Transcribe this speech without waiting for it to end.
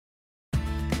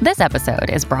This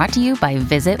episode is brought to you by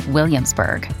Visit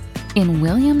Williamsburg. In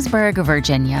Williamsburg,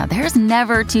 Virginia, there's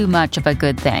never too much of a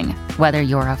good thing. Whether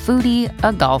you're a foodie,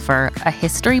 a golfer, a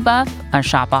history buff, a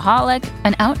shopaholic,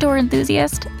 an outdoor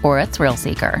enthusiast, or a thrill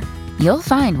seeker, you'll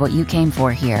find what you came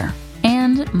for here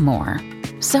and more.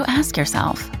 So ask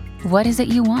yourself, what is it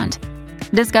you want?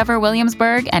 Discover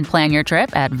Williamsburg and plan your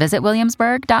trip at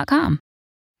visitwilliamsburg.com.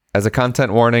 As a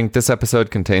content warning, this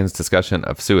episode contains discussion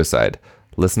of suicide.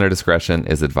 Listener discretion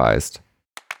is advised.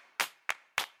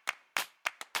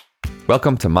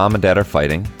 Welcome to Mom and Dad Are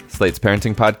Fighting, Slate's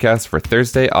parenting podcast for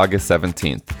Thursday, August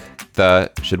 17th,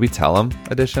 the Should We Tell 'Em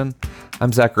edition.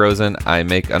 I'm Zach Rosen. I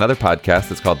make another podcast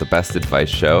that's called The Best Advice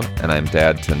Show, and I'm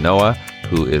dad to Noah,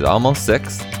 who is almost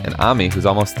 6, and Ami, who's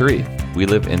almost 3. We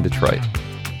live in Detroit.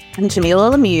 I'm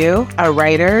Jamila Lemieux, a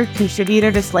writer, contributor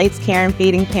to Slate's Care and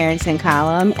Feeding Parenting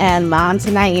column, and mom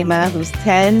to Naima, who's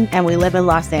 10, and we live in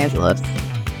Los Angeles.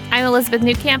 I'm Elizabeth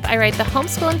Newcamp. I write the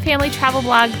homeschool and family travel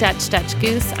blog, Dutch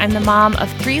Goose. I'm the mom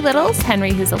of 3 littles,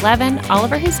 Henry, who's 11,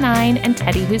 Oliver, who's 9, and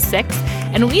Teddy, who's 6,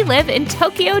 and we live in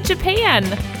Tokyo, Japan.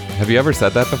 Have you ever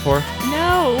said that before?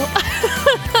 No.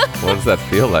 What does that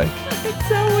feel like? It's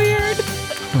so weird.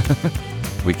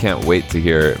 We can't wait to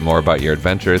hear more about your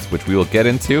adventures, which we will get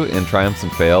into in Triumphs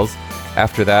and Fails.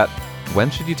 After that,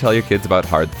 when should you tell your kids about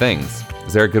hard things?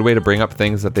 Is there a good way to bring up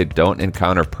things that they don't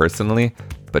encounter personally,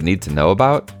 but need to know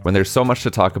about? When there's so much to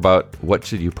talk about, what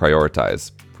should you prioritize?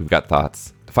 We've got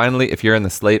thoughts. Finally, if you're in the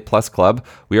Slate Plus Club,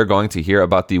 we are going to hear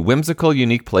about the whimsical,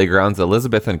 unique playgrounds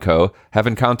Elizabeth and co. have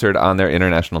encountered on their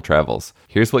international travels.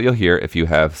 Here's what you'll hear if you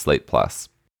have Slate Plus.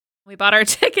 We bought our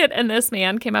ticket, and this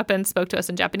man came up and spoke to us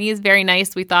in Japanese. Very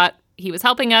nice. We thought he was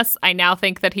helping us. I now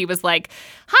think that he was like,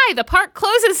 hi, the park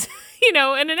closes, in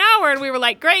an hour. And we were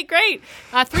like, great. 3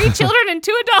 children and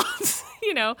 2 adults.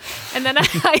 And then I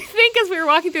think as we were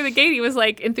walking through the gate, he was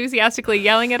like enthusiastically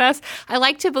yelling at us. I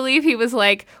like to believe he was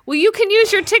like, well, you can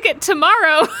use your ticket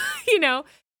tomorrow,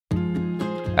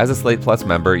 As a Slate Plus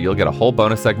member, you'll get a whole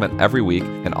bonus segment every week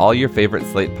and all your favorite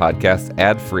Slate podcasts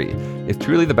ad-free. It's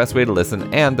truly the best way to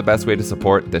listen and the best way to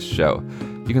support this show.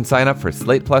 You can sign up for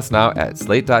Slate Plus now at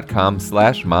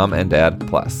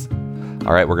slate.com/momanddadplus.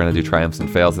 All right, we're going to do Triumphs and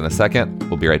Fails in a second.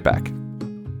 We'll be right back.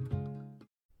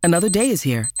 Another day is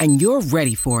here, and you're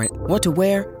ready for it. What to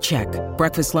wear? Check.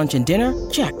 Breakfast, lunch, and dinner?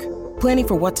 Check. Planning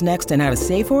for what's next and how to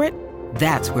save for it?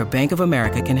 That's where Bank of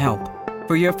America can help.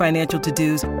 For your financial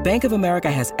to-dos, Bank of America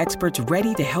has experts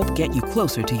ready to help get you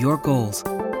closer to your goals.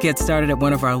 Get started at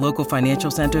one of our local financial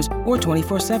centers or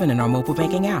 24/7 in our mobile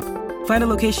banking app. Find a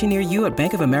location near you at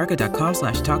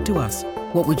bankofamerica.com/talktous.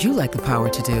 What would you like the power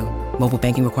to do? Mobile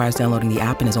banking requires downloading the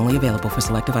app and is only available for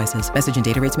select devices. Message and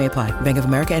data rates may apply. Bank of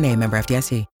America N.A., member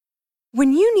FDIC.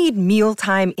 When you need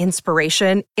mealtime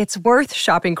inspiration, it's worth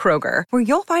shopping Kroger, where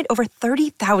you'll find over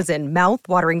 30,000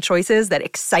 mouth-watering choices that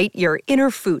excite your inner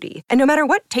foodie. And no matter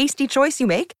what tasty choice you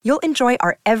make, you'll enjoy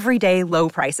our everyday low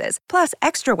prices, plus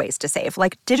extra ways to save,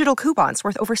 like digital coupons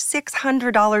worth over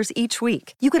 $600 each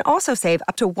week. You can also save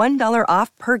up to $1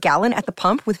 off per gallon at the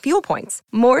pump with fuel points.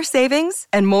 More savings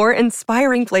and more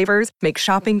inspiring flavors make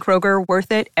shopping Kroger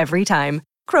worth it every time.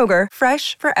 Kroger,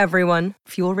 fresh for everyone.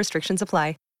 Fuel restrictions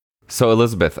apply. So,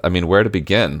 Elizabeth, where to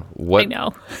begin? I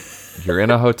know. You're in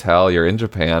a hotel, you're in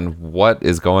Japan. What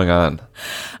is going on?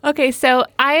 Okay, so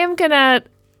I am going to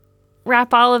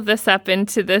wrap all of this up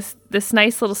into this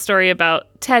nice little story about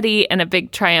Teddy and a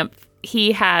big triumph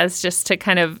he has, just to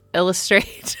kind of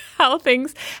illustrate how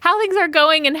things are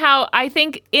going, and how I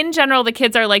think in general the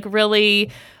kids are like really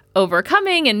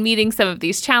overcoming and meeting some of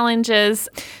these challenges.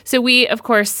 So we, of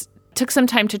course, took some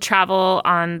time to travel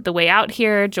on the way out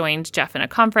here, joined Jeff in a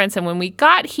conference. And when we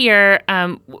got here,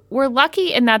 we're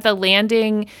lucky in that the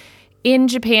landing in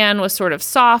Japan was sort of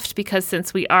soft, because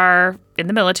since we are in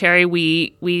the military,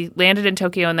 we landed in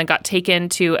Tokyo and then got taken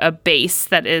to a base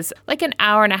that is like an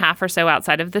hour and a half or so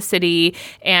outside of the city.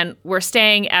 And we're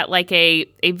staying at like a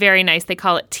very nice, they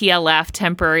call it TLF,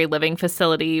 temporary living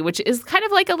facility, which is kind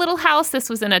of like a little house. This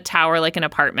was in a tower, like an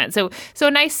apartment. So a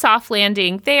nice soft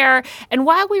landing there. And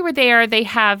while we were there, they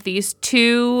have these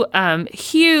 2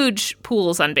 huge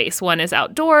pools on base. One is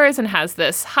outdoors and has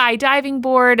this high diving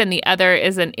board, and the other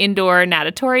is an indoor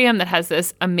natatorium that has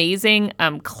this amazing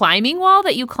climbing wall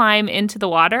that you climb into the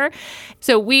water.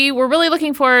 So we were really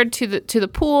looking forward to the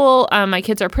pool. My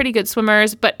kids are pretty good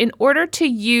swimmers, but in order to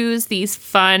use these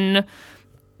fun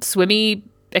swimmy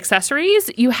accessories,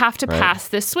 you have to pass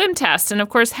this swim test. And of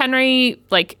course, Henry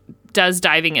does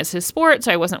diving as his sport,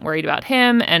 so I wasn't worried about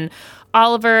him. And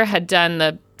Oliver had done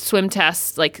the swim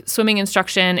test, like swimming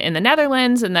instruction in the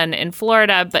Netherlands and then in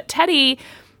Florida. But Teddy,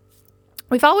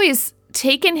 we've always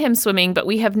taken him swimming, but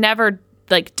we have never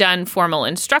like done formal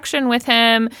instruction with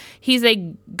him. He's a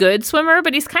good swimmer,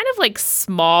 but he's kind of like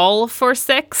small for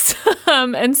 6.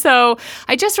 And so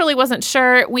I just really wasn't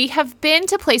sure. We have been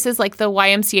to places like the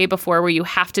YMCA before where you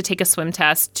have to take a swim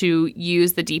test to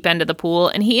use the deep end of the pool.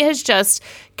 And he has just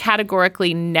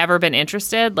categorically never been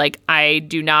interested. Like, I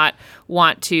do not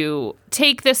want to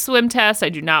take this swim test. I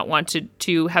do not want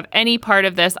to have any part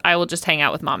of this. I will just hang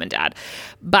out with mom and dad.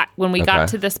 But when we got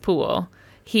to this pool,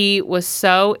 he was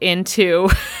so into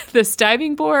this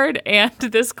diving board and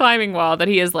this climbing wall that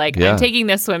he is like, I'm taking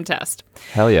this swim test.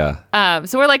 Hell yeah.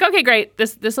 So we're like, okay, great.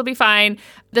 This will be fine.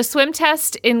 The swim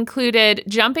test included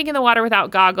jumping in the water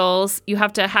without goggles. You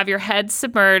have to have your head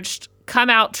submerged, come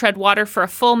out, tread water for a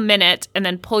full minute, and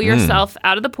then pull yourself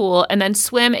out of the pool, and then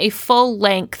swim a full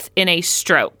length in a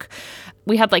stroke.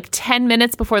 We had like 10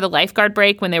 minutes before the lifeguard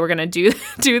break when they were going to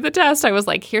do the test. I was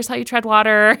like, here's how you tread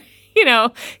water. You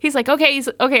know, he's like, okay,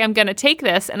 I'm going to take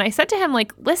this. And I said to him,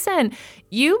 like, listen,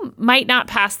 you might not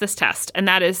pass this test. And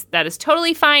that is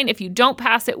totally fine. If you don't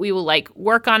pass it, we will like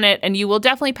work on it. And you will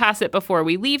definitely pass it before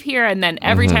we leave here. And then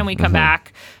every time we come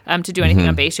back to do anything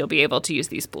on base, you'll be able to use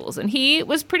these pools. And he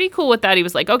was pretty cool with that. He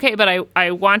was like, okay, but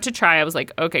I want to try. I was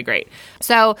like, okay, great.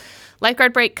 So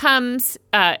lifeguard break comes,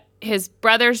 his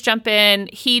brothers jump in,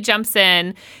 he jumps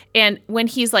in, and when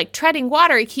he's like treading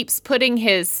water, he keeps putting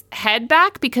his head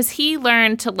back because he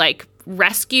learned to like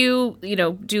rescue,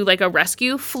 do like a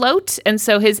rescue float. And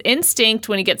so his instinct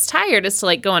when he gets tired is to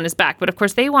like go on his back. But of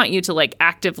course they want you to like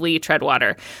actively tread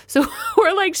water. So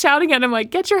we're like shouting at him like,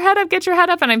 get your head up, get your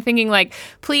head up. And I'm thinking like,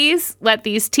 please let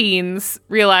these teens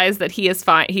realize that he is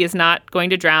fine. He is not going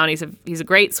to drown. He's a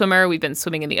great swimmer. We've been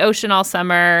swimming in the ocean all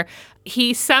summer.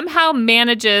 He somehow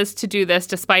manages to do this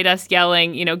despite us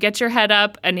yelling, get your head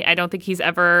up. And I don't think he's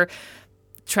ever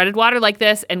treaded water like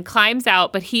this, and climbs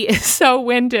out. But he is so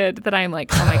winded that I'm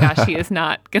like, oh my gosh, he is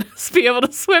not going to be able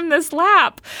to swim this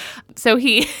lap. So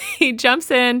he jumps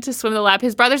in to swim the lap.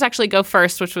 His brothers actually go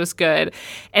first, which was good.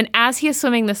 And as he is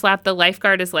swimming this lap, the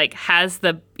lifeguard is like,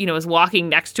 is walking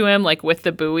next to him, like with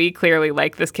the buoy, clearly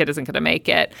like this kid isn't going to make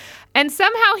it. And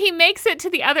somehow he makes it to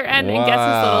the other end and gets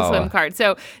his little swim card.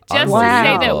 So just to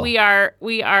say that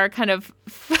we are kind of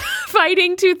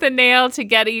fighting tooth and nail to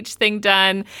get each thing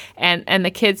done. And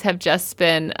the kids have just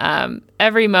been,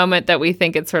 every moment that we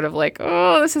think it's sort of like,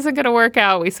 oh, this isn't going to work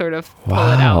out, we sort of pull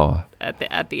it out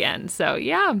at the end. So,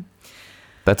 yeah.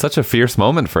 That's such a fierce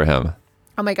moment for him.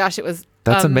 Oh, my gosh. It was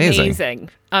amazing.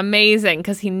 Amazing,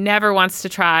 because he never wants to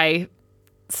try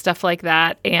stuff like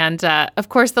that. And, of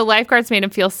course, the lifeguards made him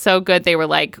feel so good. They were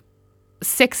like,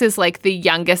 6 is like the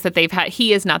youngest that they've had.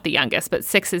 He is not the youngest, but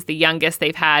 6 is the youngest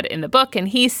they've had in the book. And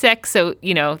he's 6. So,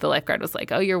 the lifeguard was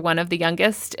like, oh, you're one of the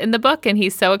youngest in the book. And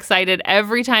he's so excited.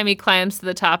 Every time he climbs to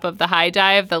the top of the high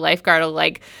dive, the lifeguard will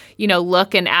like,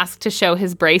 look and ask to show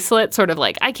his bracelet, sort of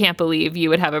like, I can't believe you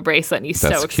would have a bracelet. And he's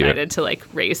so excited to like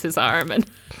raise his arm. And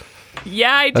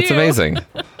yeah, I do. That's amazing.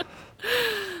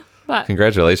 But,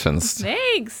 congratulations.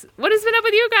 Thanks. What has been up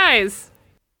with you guys?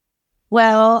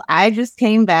 Well, I just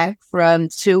came back from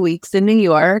 2 weeks in New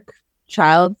York,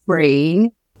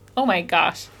 child-free. Oh, my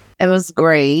gosh. It was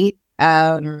great.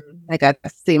 I got to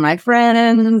see my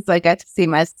friends. I got to see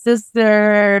my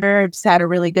sister. Just had a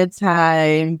really good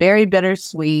time. Very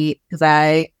bittersweet because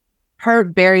I hurt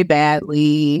very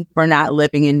badly for not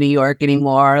living in New York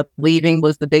anymore. Leaving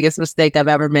was the biggest mistake I've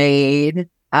ever made.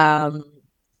 But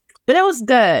it was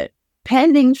good.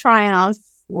 Pending triumph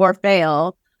or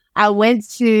fail, I went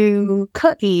to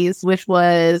Cookies, which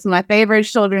was my favorite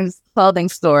children's clothing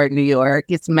store in New York.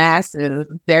 It's massive,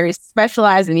 very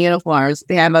specialized in uniforms.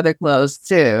 They have other clothes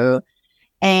too.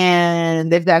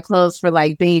 And they've got clothes for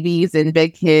like babies and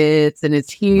big kids, and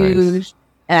it's huge. Nice.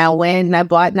 And I went and I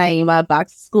bought Naima a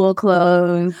box of school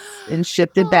clothes and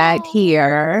shipped it back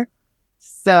here.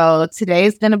 So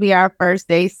today's going to be our first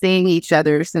day seeing each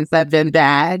other since I've been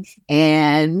back.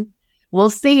 And we'll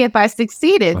see if I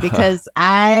succeeded because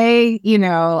I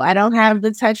don't have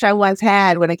the touch I once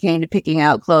had when it came to picking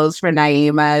out clothes for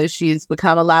Naima. She's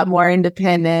become a lot more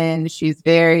independent. She's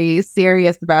very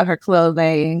serious about her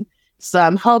clothing. So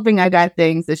I'm hoping I got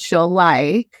things that she'll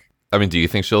like. I mean, do you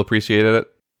think she'll appreciate it?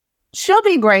 She'll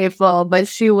be grateful, but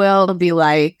she will be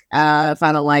like, if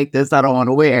I don't like this, I don't want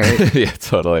to wear it. Yeah,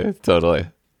 totally.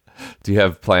 Do you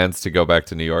have plans to go back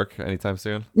to New York anytime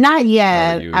soon? Not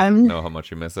yet. I know how much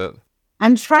you miss it.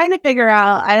 I'm trying to figure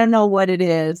out, I don't know what it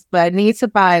is, but I need to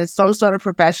find some sort of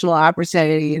professional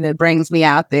opportunity that brings me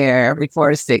out there every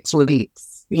 4 to 6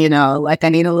 weeks. Like I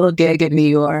need a little gig in New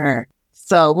York.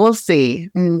 So we'll see.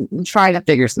 I'm trying to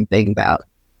figure some things out.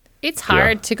 It's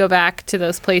hard to go back to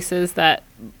those places that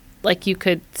like you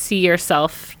could see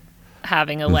yourself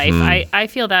having a life. I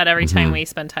feel that every time we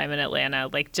spend time in Atlanta,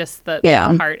 like just the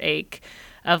heartache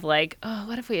of like, oh,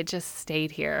 what if we had just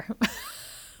stayed here?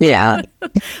 Yeah.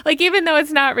 Like, even though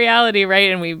it's not reality,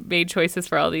 right? And we made choices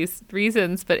for all these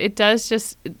reasons, but it does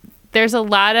just, there's a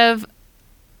lot of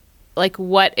like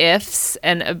what ifs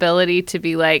and ability to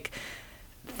be like,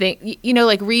 like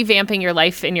revamping your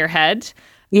life in your head.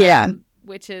 Yeah.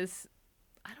 Which is,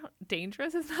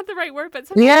 dangerous is not the right word, but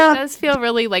sometimes it does feel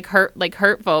really like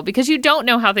hurtful because you don't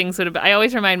know how things would have been. I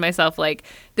always remind myself like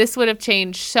this would have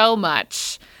changed so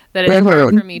much that it's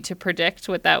hard for me to predict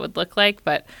what that would look like.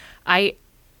 But I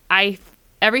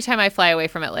every time I fly away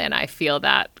from Atlanta, I feel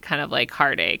that kind of like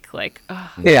heartache. Like,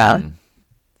 oh. Yeah.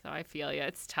 So I feel you.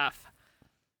 It's tough.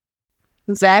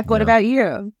 Zach, what about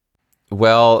you?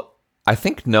 Well, I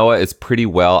think Noah is pretty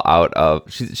well out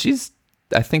of. She's.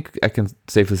 I think I can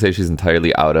safely say she's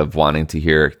entirely out of wanting to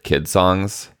hear kid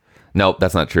songs. Nope,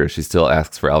 that's not true. She still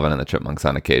asks for Alvin and the Chipmunks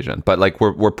on occasion. But like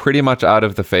we're pretty much out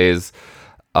of the phase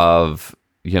of,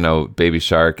 Baby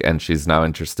Shark, and she's now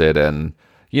interested in,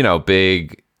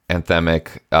 big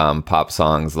anthemic pop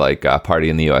songs like Party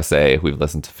in the USA. We've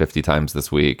listened to 50 times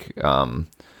this week.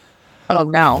 Oh,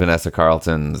 no. Vanessa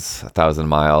Carlton's 1,000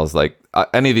 Miles, like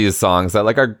any of these songs that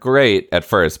like are great at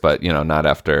first, but not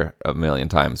after a million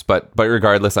times. But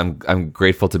regardless, I'm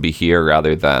grateful to be here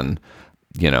rather than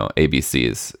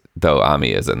ABCs. Though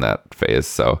Ami is in that phase.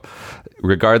 So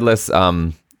regardless,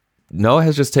 Noah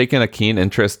has just taken a keen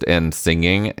interest in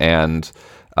singing and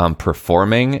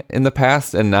performing in the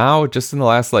past, and now just in the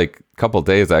last like couple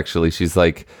days, actually, she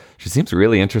seems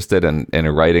really interested in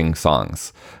writing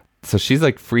songs. So she's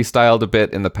like freestyled a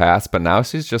bit in the past, but now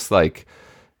she's just like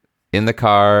in the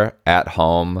car at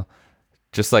home,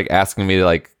 just like asking me to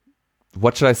like,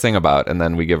 what should I sing about? And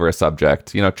then we give her a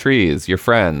subject, trees, your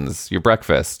friends, your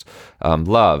breakfast,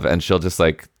 love. And she'll just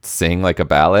like sing like a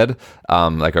ballad,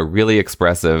 like a really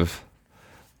expressive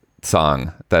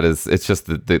song. It's just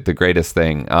the greatest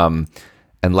thing.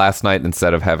 And last night,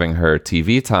 instead of having her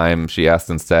TV time, she asked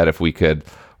instead if we could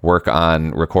work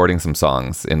on recording some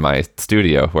songs in my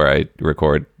studio where I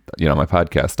record, my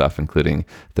podcast stuff, including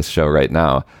this show right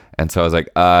now. And so I was like,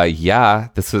 yeah,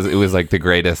 it was like the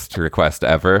greatest request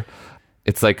ever.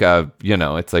 It's like a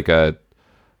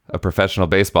professional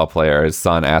baseball player's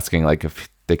son asking like if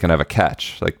they can have a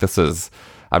catch. Like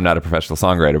I'm not a professional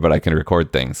songwriter, but I can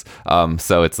record things.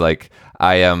 So it's like,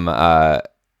 I am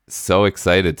so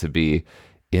excited to be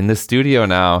in the studio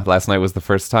now. Last night was the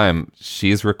first time.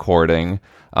 She's recording.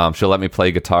 She'll let me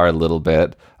play guitar a little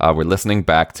bit. We're listening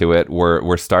back to it.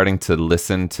 We're starting to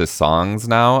listen to songs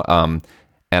now.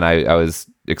 And I was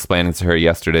explaining to her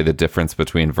yesterday the difference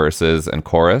between verses and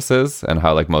choruses and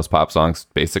how like most pop songs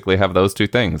basically have those two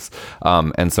things.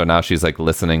 And so now she's like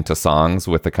listening to songs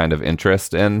with a kind of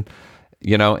interest in,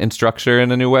 in structure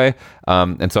in a new way.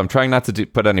 And so I'm trying not to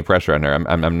put any pressure on her.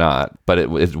 I'm not, but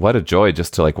what a joy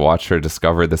just to like watch her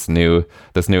discover this new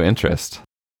interest.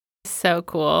 So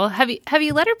cool. Have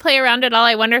you let her play around at all?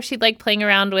 I wonder if she'd like playing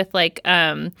around with like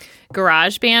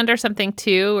GarageBand or something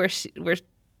too,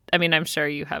 I'm sure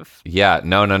you have. Yeah,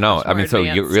 no. I mean, so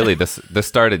this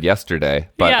started yesterday,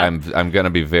 but yeah. I'm going to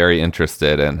be very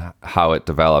interested in how it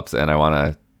develops, and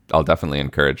I'll definitely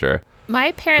encourage her.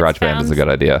 My parents GarageBand is a good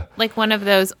idea. Like one of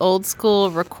those old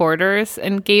school recorders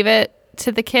and gave it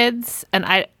to the kids, and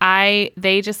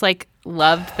they just like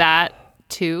loved that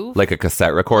too. Like a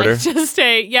cassette recorder? Like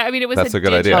it was That's a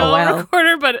good digital idea.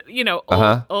 recorder, but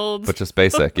old, but just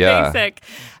basic, yeah. Basic.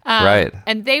 Right.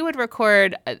 And they would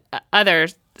record other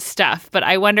stuff, but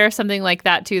I wonder if something like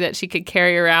that too that she could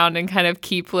carry around and kind of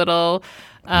keep little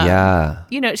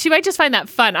she might just find that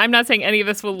fun. I'm not saying any of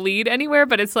this will lead anywhere,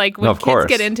 but it's like when kids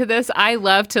get into this, I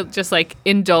love to just like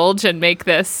indulge and make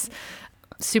this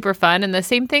super fun. And the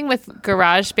same thing with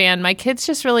GarageBand. My kids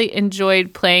just really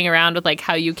enjoyed playing around with like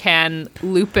how you can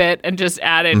loop it and just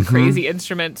add in crazy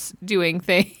instruments doing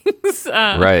things.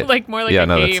 Right. Like more like a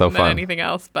game than anything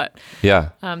else. But yeah,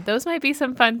 those might be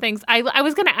some fun things. I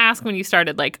was going to ask when you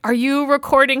started, like, are you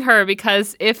recording her?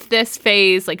 Because if this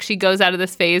phase, like she goes out of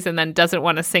this phase and then doesn't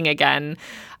want to sing again,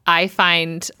 I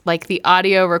find like the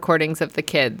audio recordings of the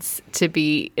kids to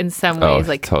be in some ways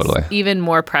totally even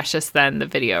more precious than the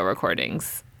video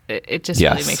recordings. It just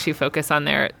really makes you focus on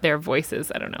their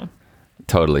voices. I don't know.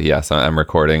 Totally. Yes. I'm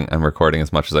recording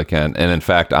as much as I can. And in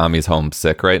fact, Ami's home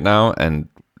sick right now. And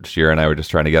Shira and I were just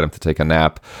trying to get him to take a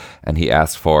nap. And he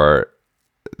asked for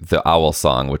the Owl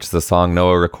Song, which is the song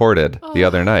Noah recorded the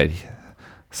other night.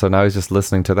 So now he's just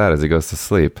listening to that as he goes to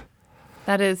sleep.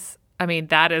 That is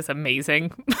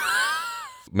amazing.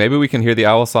 Maybe we can hear the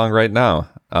Owl Song right now.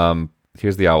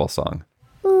 Here's the Owl Song.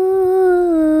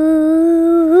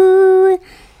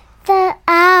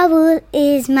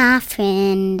 is my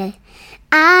friend.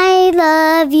 I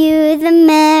love you the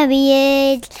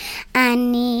merriest. I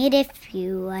need if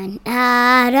you are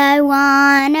not. I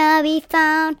wanna be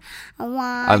found.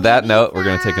 On that note, we're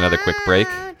going to take another quick break.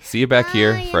 See you back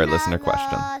here for our listener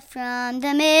question. From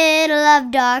the middle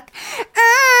of dark,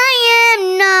 I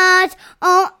am not.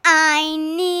 Oh, I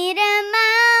need a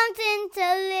mountain to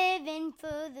live in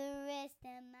for the rest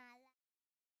of my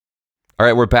life. All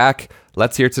right, we're back.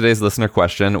 Let's hear today's listener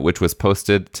question, which was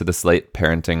posted to the Slate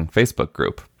Parenting Facebook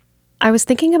group. I was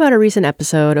thinking about a recent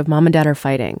episode of Mom and Dad Are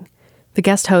Fighting. The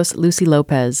guest host, Lucy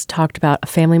Lopez, talked about a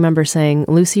family member saying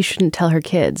Lucy shouldn't tell her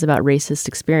kids about racist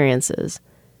experiences.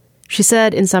 She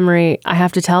said, in summary, I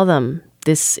have to tell them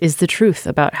this is the truth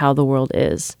about how the world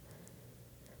is.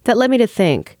 That led me to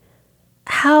think,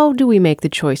 how do we make the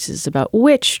choices about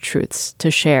which truths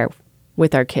to share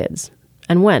with our kids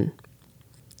and when?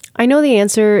 I know the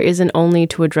answer isn't only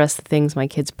to address the things my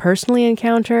kids personally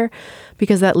encounter,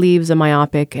 because that leaves a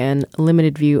myopic and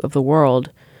limited view of the world.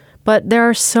 But there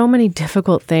are so many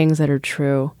difficult things that are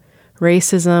true.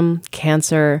 Racism,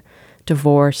 cancer,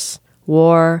 divorce,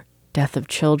 war, death of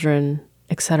children,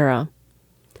 etc.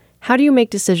 How do you make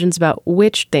decisions about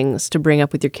which things to bring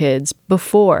up with your kids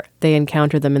before they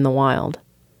encounter them in the wild?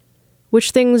 Which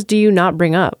things do you not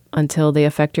bring up until they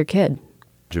affect your kid?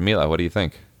 Jamila, what do you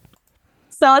think?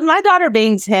 So with my daughter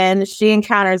being 10, she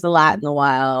encounters a lot in the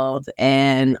wild.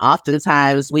 And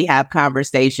oftentimes we have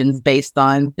conversations based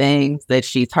on things that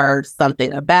she's heard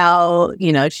something about.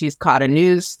 You know, she's caught a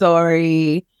news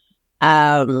story.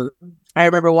 I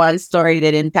remember one story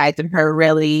that impacted her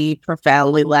really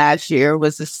profoundly last year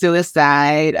was the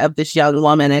suicide of this young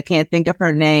woman. I can't think of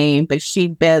her name, but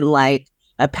she'd been like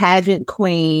a pageant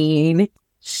queen.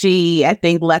 She, I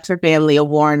think, left her family a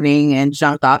warning and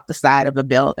jumped off the side of a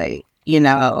building. You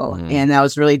know, and that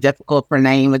was really difficult for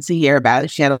Naima to hear about.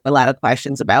 She had a lot of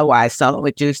questions about why someone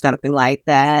would do something like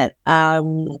that.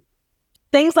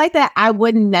 Things like that I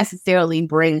wouldn't necessarily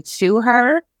bring to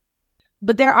her,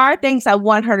 but there are things I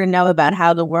want her to know about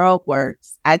how the world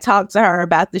works. I talked to her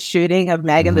about the shooting of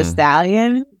Megan Thee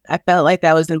Stallion. I felt like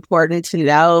that was important to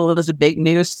know. It was a big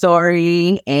news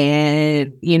story,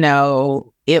 and, you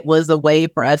know, it was a way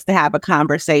for us to have a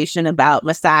conversation about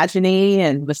misogyny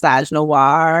and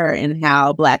misogynoir and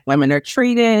how Black women are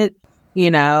treated.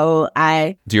 You know,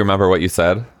 Do you remember what you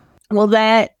said? Well,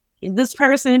 that this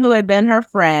person who had been her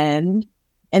friend,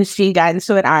 and she got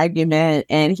into an argument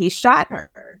and he shot her.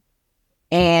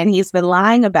 And he's been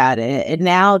lying about it. And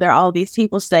now there are all these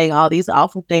people saying all these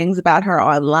awful things about her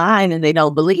online, and they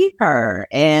don't believe her.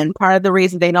 And part of the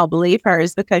reason they don't believe her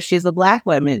is because she's a Black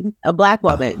woman,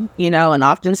 you know, and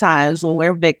oftentimes when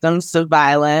we're victims of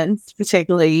violence,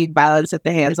 particularly violence at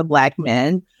the hands of Black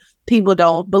men, people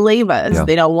don't believe us. Yeah.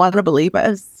 They don't want to believe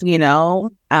us, you know.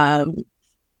 And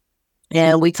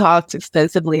we talked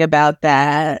extensively about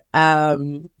that.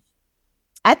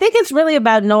 I think it's really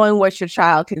about knowing what your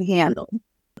child can handle.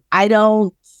 I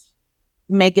don't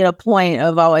make it a point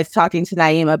of always talking to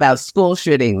Naima about school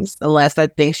shootings unless I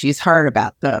think she's heard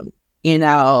about them. You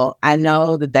know, I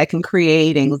know that can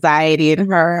create anxiety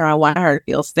in her. I want her to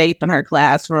feel safe in her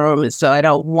classroom. And so I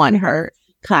don't want her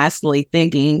constantly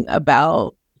thinking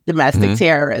about domestic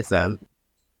terrorism,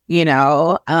 you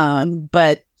know,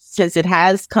 but since it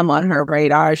has come on her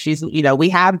radar, she's, you know, we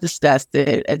have discussed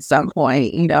it at some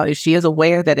point, you know, she is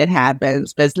aware that it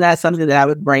happens, but it's not something that I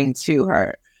would bring to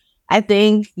her. I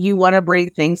think you want to bring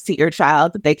things to your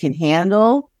child that they can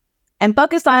handle and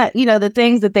focus on, you know, the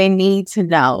things that they need to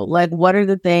know. Like, what are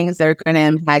the things that are going to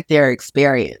impact their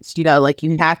experience? You know, like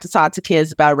you have to talk to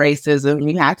kids about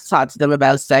racism. You have to talk to them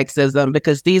about sexism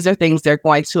because these are things they're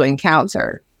going to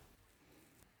encounter.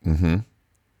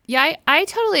 Yeah, I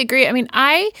totally agree. I mean,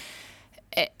 I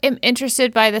am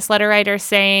interested by this letter writer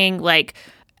saying, like,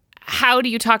 how do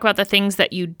you talk about the things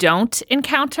that you don't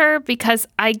encounter? Because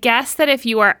I guess that if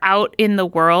you are out in the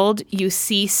world, you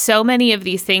see so many of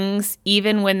these things,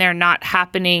 even when they're not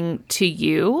happening to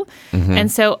you.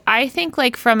 And so I think,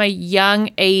 like, from a young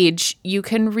age, you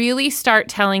can really start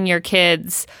telling your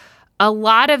kids a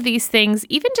lot of these things,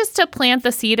 even just to plant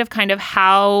the seed of kind of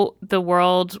how the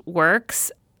world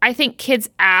works. I think kids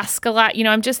ask a lot. You know,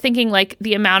 I'm just thinking like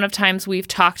the amount of times we've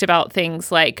talked about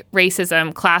things like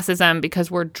racism, classism,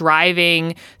 because we're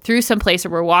driving through some place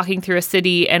or we're walking through a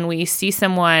city and we see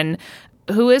someone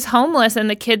who is homeless and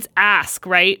the kids ask,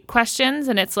 right, questions.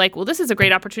 And it's like, well, this is a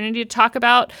great opportunity to talk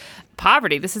about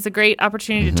poverty. This is a great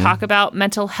opportunity to talk about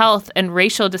mental health and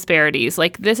racial disparities.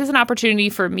 Like, this is an opportunity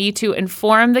for me to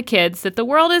inform the kids that the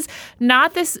world is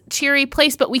not this cheery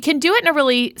place, but we can do it in a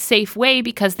really safe way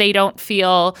because they don't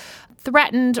feel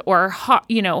threatened or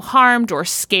harmed or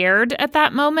scared at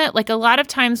that moment. Like a lot of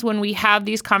times when we have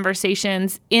these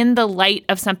conversations in the light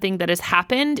of something that has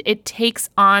happened, it takes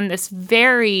on this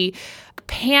very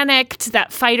panicked,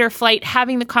 that fight or flight.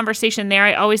 Having the conversation there,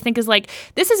 I always think is like,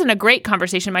 this isn't a great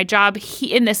conversation. My job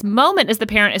in this moment as the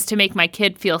parent is to make my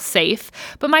kid feel safe.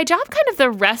 But my job kind of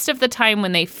the rest of the time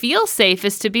when they feel safe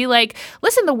is to be like,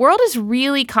 listen, the world is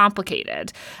really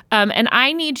complicated. And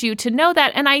I need you to know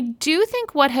that. And I do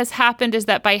think what has happened is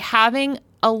that by having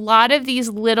a lot of these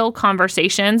little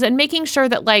conversations and making sure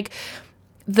that like,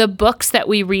 the books that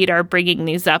we read are bringing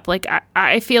these up. Like,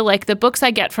 I feel like the books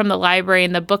I get from the library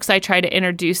and the books I try to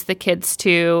introduce the kids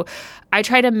to, I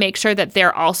try to make sure that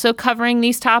they're also covering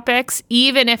these topics,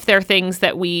 even if they're things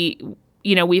that we've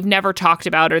never talked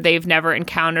about or they've never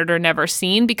encountered or never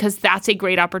seen, because that's a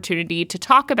great opportunity to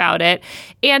talk about it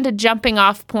and a jumping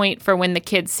off point for when the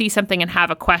kids see something and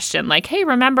have a question like, hey,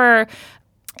 remember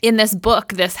in this book,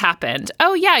 this happened.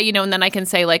 Oh, yeah. And then I can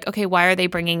say like, okay, why are they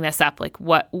bringing this up? Like,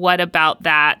 what about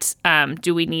that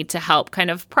do we need to help kind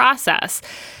of process?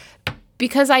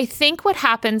 Because I think what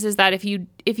happens is that if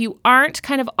you aren't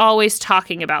kind of always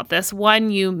talking about this,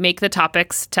 one, you make the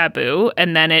topics taboo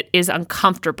and then it is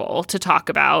uncomfortable to talk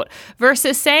about,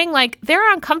 versus saying like, there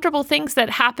are uncomfortable things that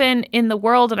happen in the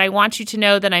world and I want you to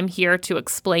know that I'm here to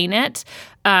explain it.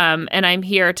 And I'm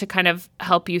here to kind of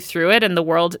help you through it. And the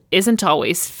world isn't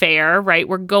always fair, right?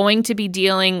 We're going to be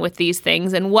dealing with these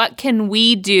things. And what can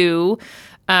we do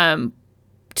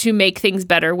to make things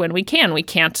better when we can? We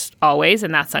can't always,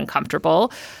 and that's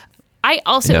uncomfortable. I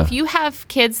also, if you have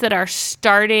kids that are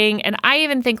starting, and I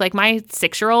even think like my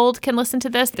 6-year-old can listen to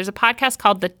this, there's a podcast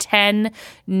called The 10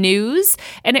 News,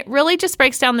 and it really just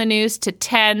breaks down the news to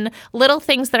 10 little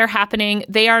things that are happening.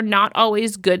 They are not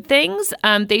always good things.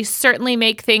 They certainly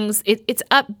make things, it's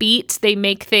upbeat. They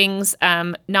make things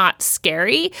not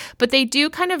scary, but they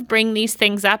do kind of bring these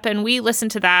things up, and we listen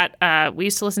to that. We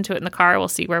used to listen to it in the car. We'll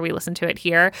see where we listen to it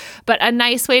here. But a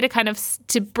nice way to kind of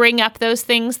to bring up those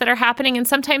things that are happening, and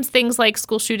sometimes things like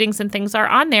school shootings and things are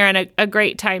on there, and a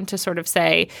great time to sort of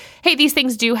say, hey, these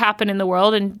things do happen in the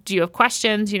world, and do you have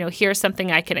questions? Here's something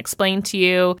I can explain to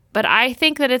you. But I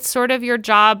think that it's sort of your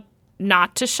job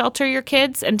not to shelter your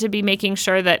kids and to be making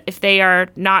sure that if they are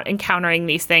not encountering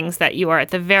these things, that you are at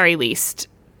the very least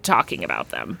talking about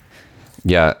them.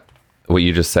 Yeah. What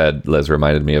you just said, Liz,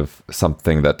 reminded me of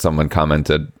something that someone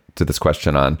commented to this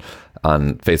question on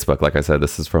Facebook. Like I said,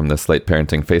 this is from the Slate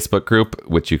Parenting Facebook group,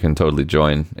 which you can totally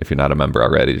join if you're not a member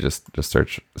already. Just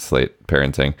search Slate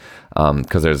Parenting,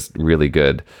 because there's really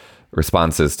good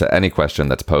responses to any question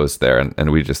that's posed there.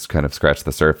 And we just kind of scratched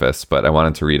the surface. But I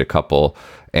wanted to read a couple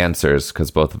answers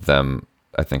because both of them,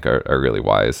 I think, are really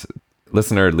wise.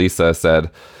 Listener Lisa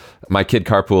said, my kid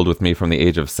carpooled with me from the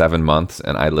age of 7 months,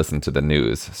 and I listened to the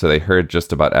news, so they heard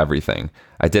just about everything.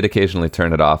 I did occasionally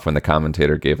turn it off when the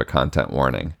commentator gave a content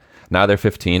warning. Now they're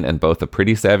 15 and both a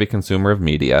pretty savvy consumer of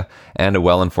media and a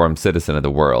well-informed citizen of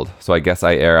the world, so I guess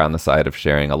I err on the side of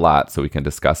sharing a lot so we can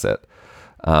discuss it.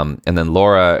 And then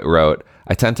Laura wrote,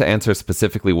 I tend to answer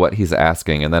specifically what he's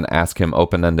asking and then ask him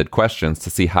open-ended questions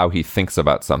to see how he thinks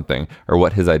about something or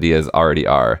what his ideas already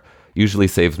are. Usually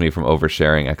saves me from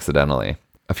oversharing accidentally.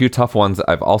 A few tough ones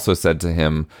I've also said to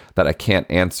him that I can't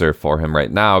answer for him right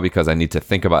now because I need to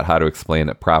think about how to explain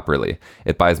it properly.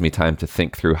 It buys me time to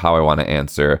think through how I want to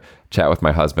answer, chat with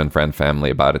my husband, friend, family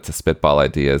about it, to spitball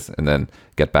ideas, and then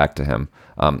get back to him.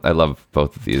 I love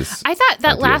both of these. I thought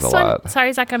that last one,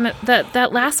 sorry, Zach,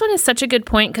 that last one is such a good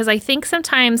point, because I think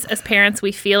sometimes as parents,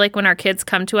 we feel like when our kids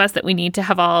come to us that we need to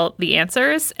have all the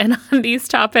answers. And on these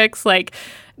topics, like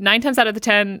 9 times out of the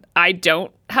 10, I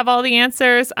don't have all the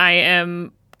answers. I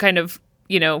am kind of,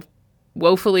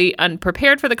 woefully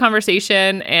unprepared for the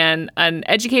conversation and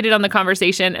uneducated on the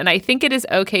conversation. And I think it is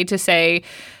okay to say,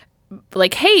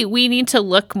 like, hey, we need to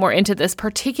look more into this,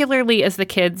 particularly as the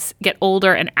kids get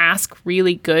older and ask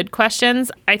really good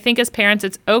questions. I think as parents,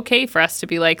 it's okay for us to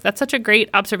be like, that's such a great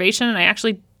observation, and I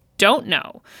actually don't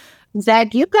know.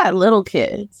 Zach, you've got little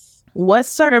kids. What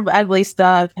sort of ugly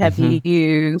stuff have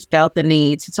you felt the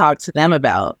need to talk to them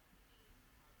about?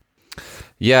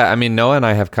 Yeah, I mean, Noah and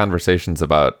I have conversations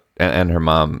about, and her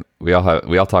mom, we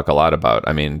all talk a lot about,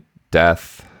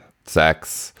 death,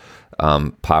 sex,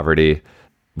 poverty.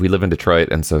 We live in Detroit,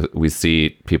 and so we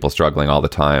see people struggling all the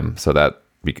time, so that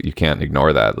you can't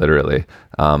ignore that, literally.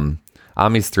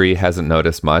 Ami's 3 hasn't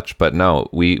noticed much, but no,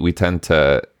 we tend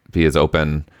to be as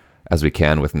open as we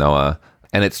can with Noah.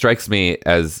 And it strikes me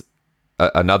as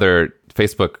another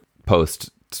Facebook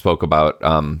post spoke about,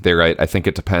 they write, I think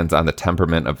it depends on the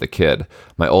temperament of the kid.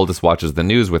 My oldest watches the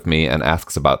news with me and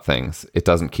asks about things. It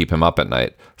doesn't keep him up at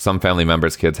night. Some family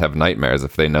members' kids have nightmares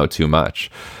if they know too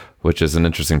much, which is an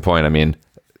interesting point. I mean,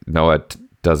 Noah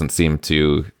doesn't seem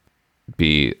to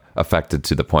be affected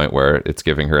to the point where it's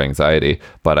giving her anxiety,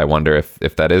 but I wonder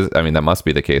if that is, I mean, that must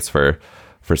be the case for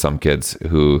some kids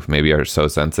who maybe are so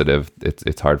sensitive,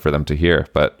 it's hard for them to hear.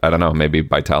 But I don't know, maybe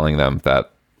by telling them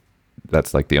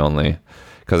that's like the only,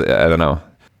 because I don't know.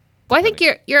 Well, I think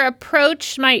your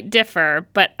approach might differ,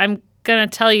 but I'm going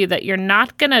to tell you that you're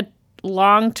not going to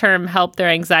long-term help their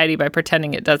anxiety by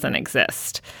pretending it doesn't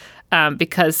exist,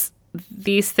 because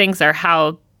these things are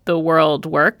how the world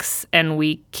works, and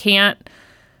we can't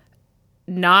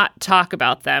not talk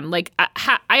about them. Like,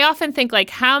 I often think,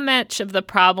 like, how much of the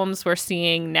problems we're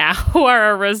seeing now are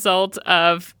a result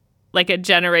of like a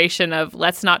generation of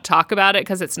let's not talk about it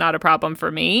because it's not a problem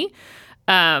for me,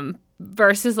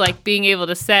 versus like being able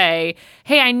to say,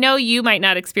 hey, I know you might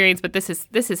not experience, but this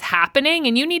is happening,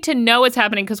 and you need to know it's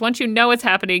happening, because once you know it's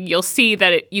happening, you'll see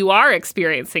that you are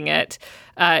experiencing it.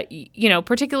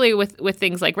 Particularly with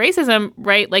things like racism,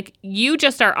 right? Like, you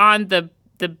just are on the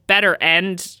better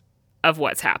end of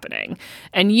what's happening,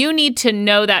 and you need to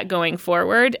know that going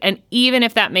forward. And even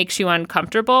if that makes you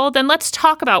uncomfortable, then let's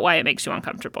talk about why it makes you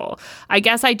uncomfortable. I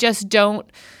guess I just don't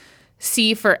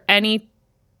see for any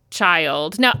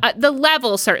child now, the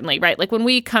level, certainly, right? Like, when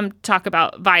we come talk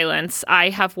about violence, I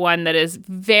have one that is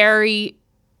very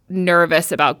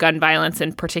nervous about gun violence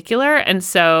in particular, and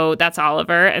so that's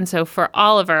Oliver. And so for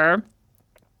Oliver,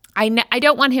 I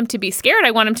don't want him to be scared.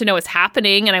 I want him to know it's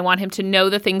happening, and I want him to know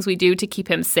the things we do to keep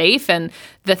him safe, and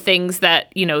the things that,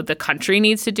 the country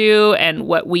needs to do, and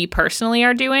what we personally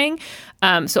are doing.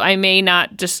 So I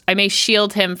may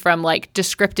shield him from like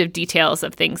descriptive details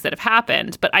of things that have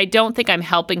happened, but I don't think I'm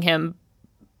helping him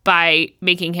by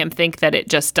making him think that it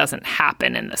just doesn't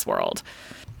happen in this world.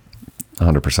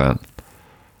 100%.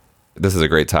 This is a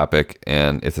great topic,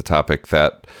 and it's a topic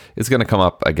that is going to come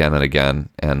up again and again,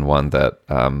 and one that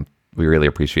we really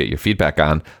appreciate your feedback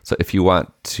on. So if you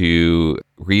want to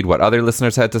read what other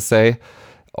listeners had to say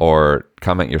or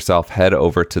comment yourself, head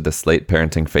over to the Slate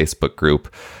Parenting Facebook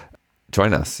group.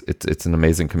 Join us. It's an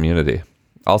amazing community.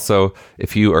 Also,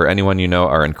 if you or anyone you know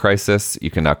are in crisis, you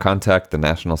can now contact the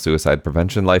National Suicide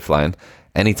Prevention Lifeline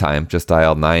anytime. Just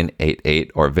dial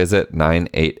 988 or visit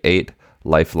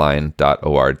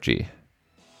 988lifeline.org.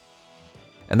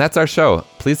 And that's our show.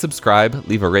 Please subscribe,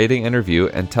 leave a rating and review,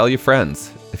 and tell your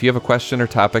friends. If you have a question or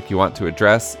topic you want to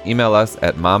address, email us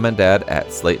at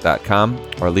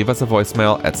momanddad@slate.com or leave us a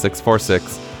voicemail at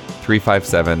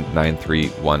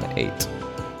 646-357-9318.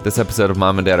 This episode of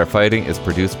Mom and Dad Are Fighting is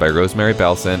produced by Rosemary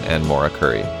Belson and Maura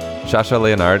Curry. Shasha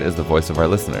Leonard is the voice of our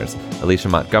listeners. Alicia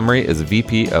Montgomery is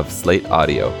VP of Slate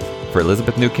Audio. For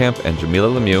Elizabeth Newcamp and Jamila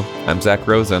Lemieux, I'm Zach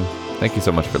Rosen. Thank you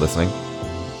so much for listening.